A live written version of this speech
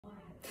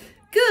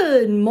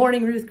Good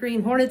morning, Ruth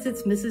Green Hornets.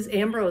 It's Mrs.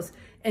 Ambrose,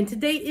 and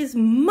today is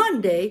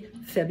Monday,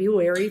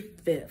 February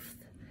 5th.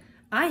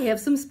 I have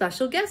some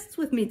special guests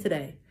with me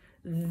today.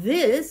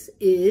 This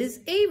is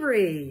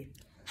Avery.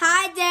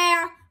 Hi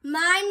there,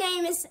 my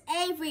name is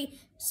Avery,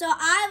 so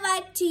I'd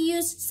like to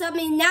use some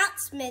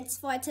announcements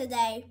for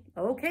today.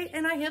 Okay,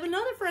 and I have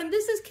another friend.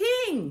 This is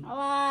King.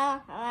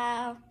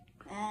 Hello.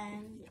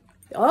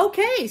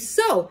 Okay,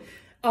 so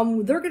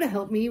they're going to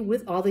help me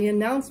with all the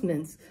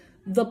announcements.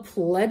 The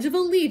Pledge of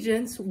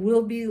Allegiance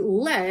will be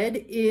led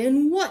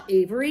in what,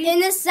 Avery?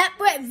 In a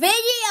separate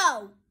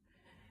video.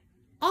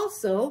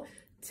 Also,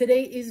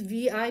 today is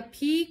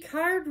VIP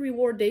card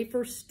reward day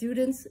for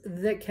students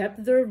that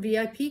kept their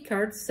VIP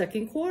cards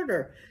second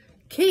quarter.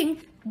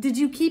 King, did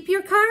you keep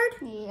your card?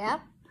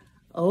 Yep.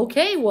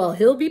 Okay, well,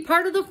 he'll be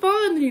part of the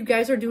fun. You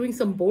guys are doing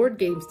some board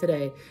games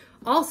today.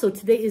 Also,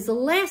 today is the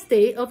last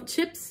day of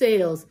chip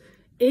sales.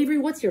 Avery,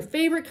 what's your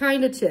favorite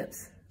kind of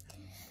chips?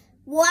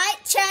 White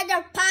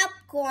cheddar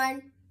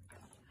popcorn.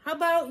 How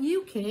about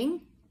you,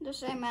 King? The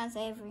same as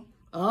Avery.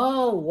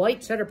 Oh,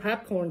 white cheddar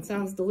popcorn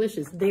sounds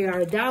delicious. They are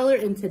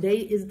 $1 and today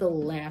is the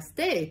last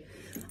day.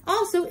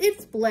 Also,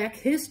 it's Black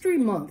History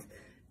Month.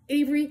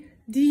 Avery,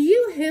 do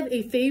you have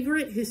a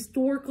favorite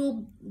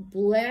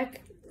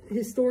Black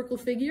historical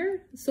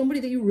figure? Somebody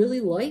that you really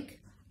like?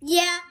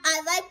 Yeah,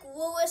 I like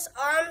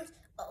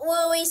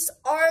Louis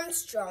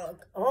Armstrong.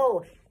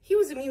 Oh, he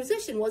was a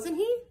musician, wasn't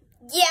he?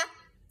 Yeah.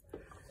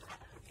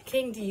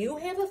 King, do you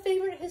have a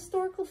favorite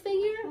historical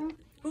figure?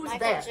 Who's Michael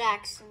that?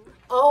 Jackson.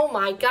 Oh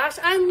my gosh,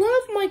 I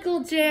love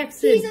Michael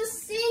Jackson. He's a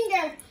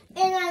singer,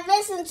 and I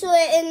listen to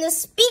it in the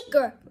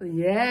speaker.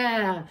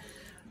 Yeah.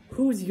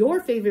 Who's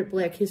your favorite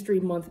Black History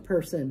Month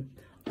person?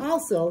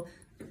 Also,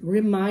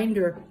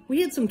 reminder,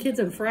 we had some kids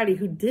on Friday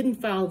who didn't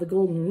follow the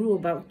golden rule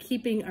about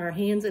keeping our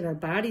hands and our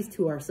bodies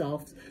to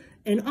ourselves.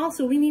 And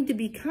also, we need to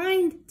be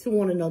kind to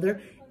one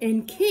another.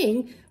 And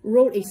King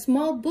wrote a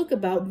small book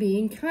about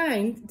being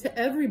kind to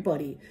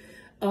everybody.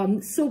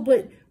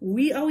 But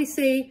we always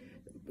say,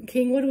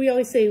 King, what do we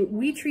always say?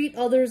 We treat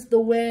others the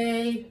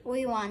way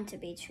we want to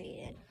be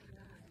treated.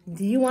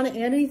 Do you want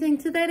to add anything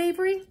to that,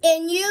 Avery?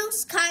 And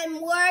use kind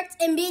words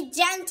and be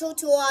gentle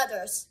to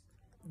others.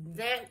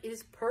 That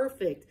is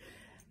perfect.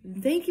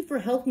 Thank you for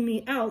helping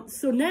me out.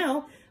 So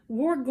now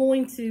we're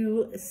going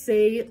to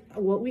say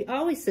what we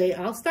always say.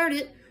 I'll start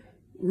it.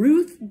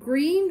 Ruth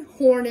Green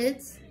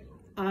Hornets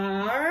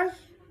are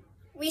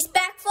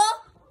respectful,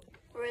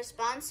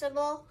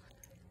 responsible,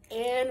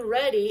 and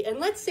ready. And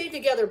let's say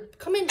together,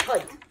 come in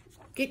tight.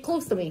 Get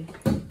close to me.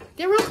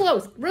 Get real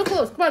close, real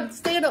close. Come on,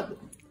 stand up.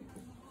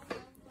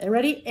 And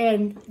ready?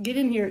 And get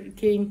in here,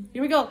 King.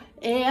 Here we go.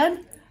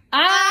 And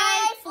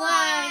I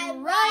fly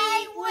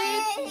right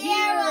with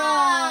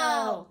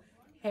Hero.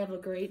 Have a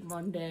great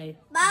Monday.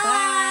 Bye.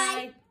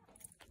 Bye.